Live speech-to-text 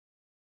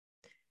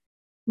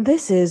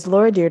This is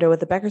Laura Deirdre with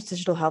the Becker's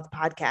Digital Health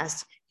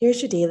Podcast.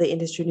 Here's your daily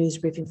industry news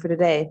briefing for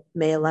today,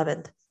 May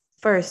 11th.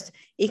 First,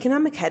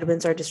 economic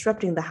headwinds are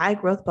disrupting the high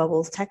growth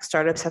bubbles tech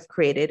startups have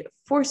created,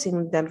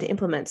 forcing them to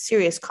implement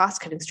serious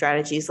cost cutting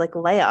strategies like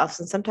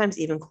layoffs and sometimes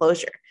even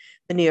closure,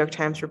 the New York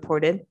Times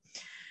reported.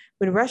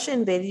 When Russia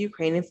invaded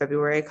Ukraine in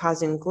February,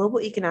 causing global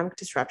economic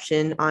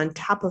disruption on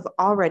top of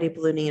already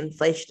ballooning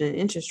inflation and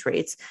interest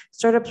rates,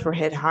 startups were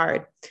hit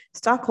hard.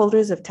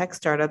 Stockholders of tech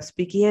startups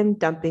began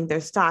dumping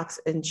their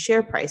stocks, and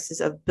share prices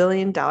of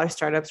billion-dollar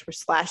startups were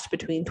slashed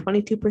between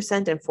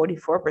 22% and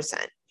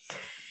 44%.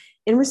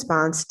 In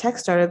response, tech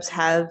startups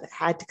have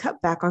had to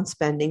cut back on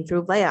spending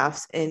through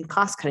layoffs and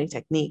cost cutting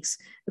techniques.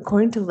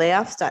 According to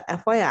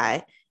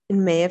layoffs.fyi,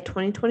 in May of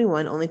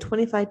 2021, only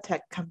 25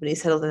 tech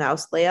companies had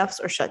announced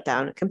layoffs or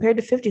shutdown, compared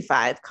to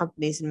 55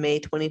 companies in May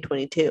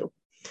 2022.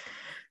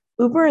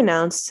 Uber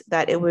announced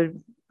that it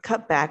would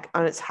cut back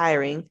on its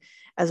hiring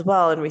as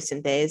well in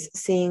recent days,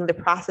 seeing the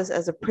process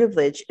as a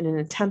privilege in an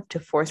attempt to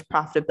force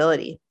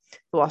profitability,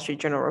 the Wall Street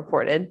Journal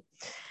reported.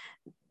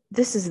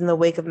 This is in the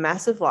wake of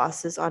massive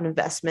losses on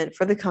investment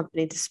for the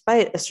company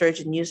despite a surge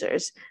in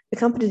users. The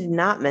company did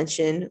not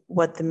mention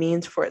what this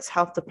means for its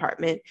health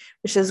department,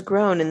 which has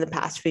grown in the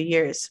past few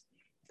years.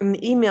 In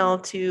an email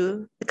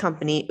to the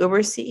company,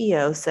 Uber's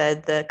CEO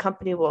said the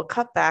company will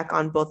cut back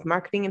on both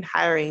marketing and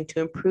hiring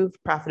to improve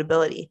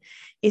profitability.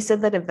 He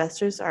said that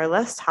investors are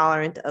less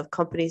tolerant of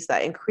companies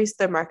that increase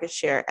their market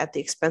share at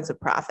the expense of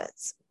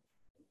profits.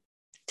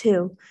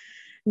 Two,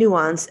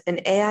 Nuance, an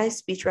AI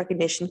speech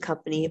recognition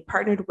company,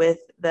 partnered with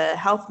the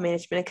Health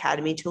Management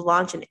Academy to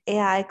launch an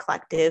AI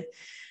collective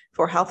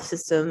for health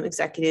system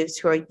executives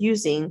who are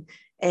using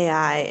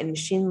AI and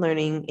machine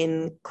learning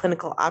in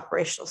clinical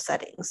operational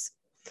settings.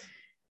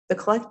 The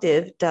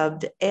collective,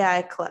 dubbed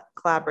AI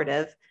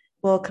Collaborative,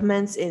 will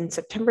commence in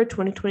September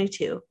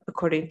 2022,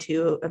 according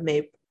to a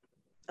May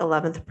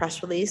 11th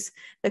press release.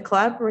 The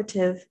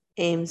collaborative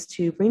aims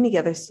to bring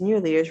together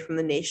senior leaders from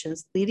the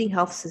nation's leading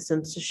health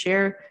systems to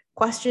share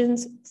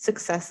questions,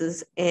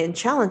 successes, and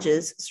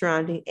challenges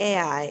surrounding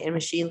AI and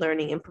machine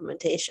learning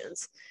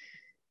implementations.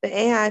 The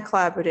AI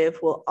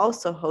Collaborative will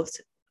also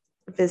host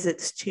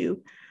visits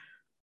to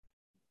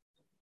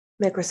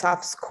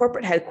Microsoft's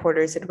corporate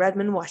headquarters in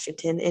Redmond,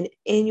 Washington, and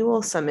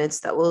annual summits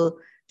that will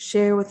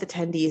share with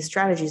attendees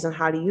strategies on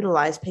how to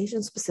utilize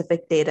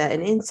patient-specific data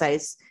and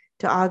insights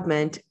to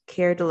augment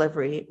care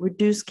delivery,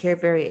 reduce care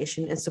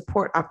variation, and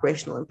support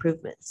operational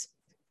improvements.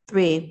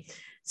 3,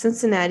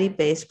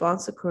 Cincinnati-based Bon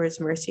Secours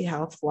Mercy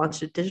Health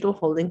launched a digital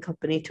holding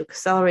company to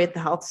accelerate the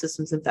health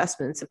system's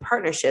investments and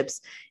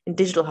partnerships in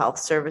digital health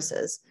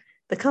services.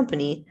 The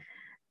company,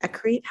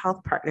 Accrete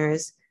Health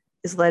Partners,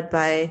 is led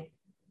by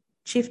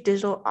Chief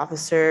Digital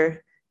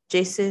Officer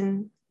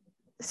Jason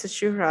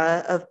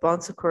Sachura of Bon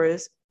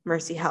Secours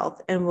Mercy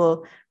Health and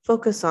will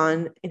focus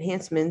on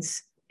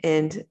enhancements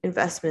and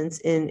investments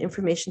in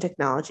information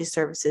technology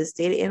services,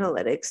 data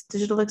analytics,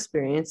 digital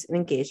experience and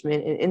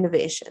engagement, and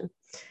innovation.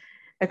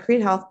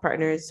 Accrete Health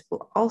Partners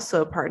will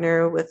also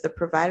partner with the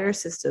provider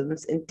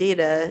systems and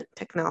data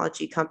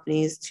technology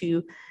companies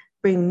to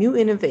bring new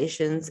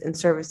innovations and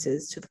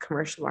services to the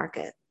commercial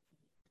market.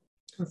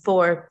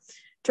 4,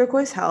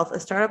 Turquoise Health, a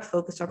startup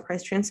focused on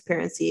price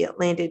transparency,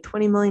 landed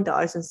 $20 million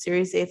in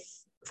Series A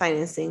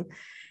financing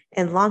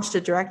and launched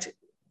a direct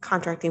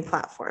contracting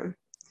platform.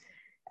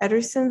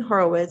 Ederson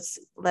Horowitz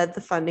led the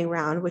funding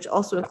round, which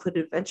also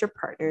included venture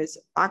partners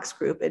Box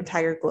Group and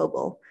Tiger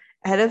Global.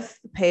 Ahead of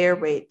payer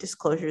rate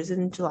disclosures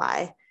in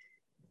July,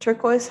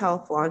 Turquoise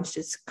Health launched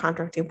its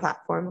contracting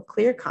platform,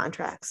 Clear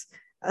Contracts,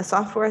 a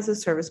software as a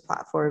service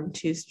platform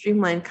to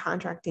streamline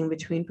contracting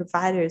between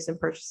providers and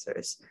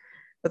purchasers.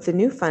 With the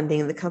new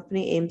funding, the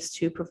company aims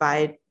to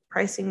provide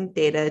pricing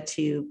data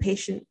to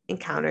patient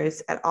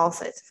encounters at all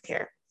sites of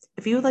care.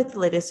 If you would like the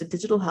latest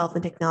digital health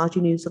and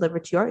technology news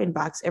delivered to your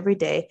inbox every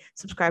day,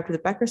 subscribe to the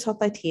Becker's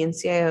Health IT and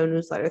CIO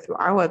newsletter through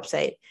our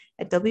website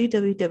at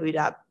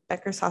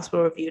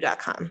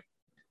www.beckershospitalreview.com.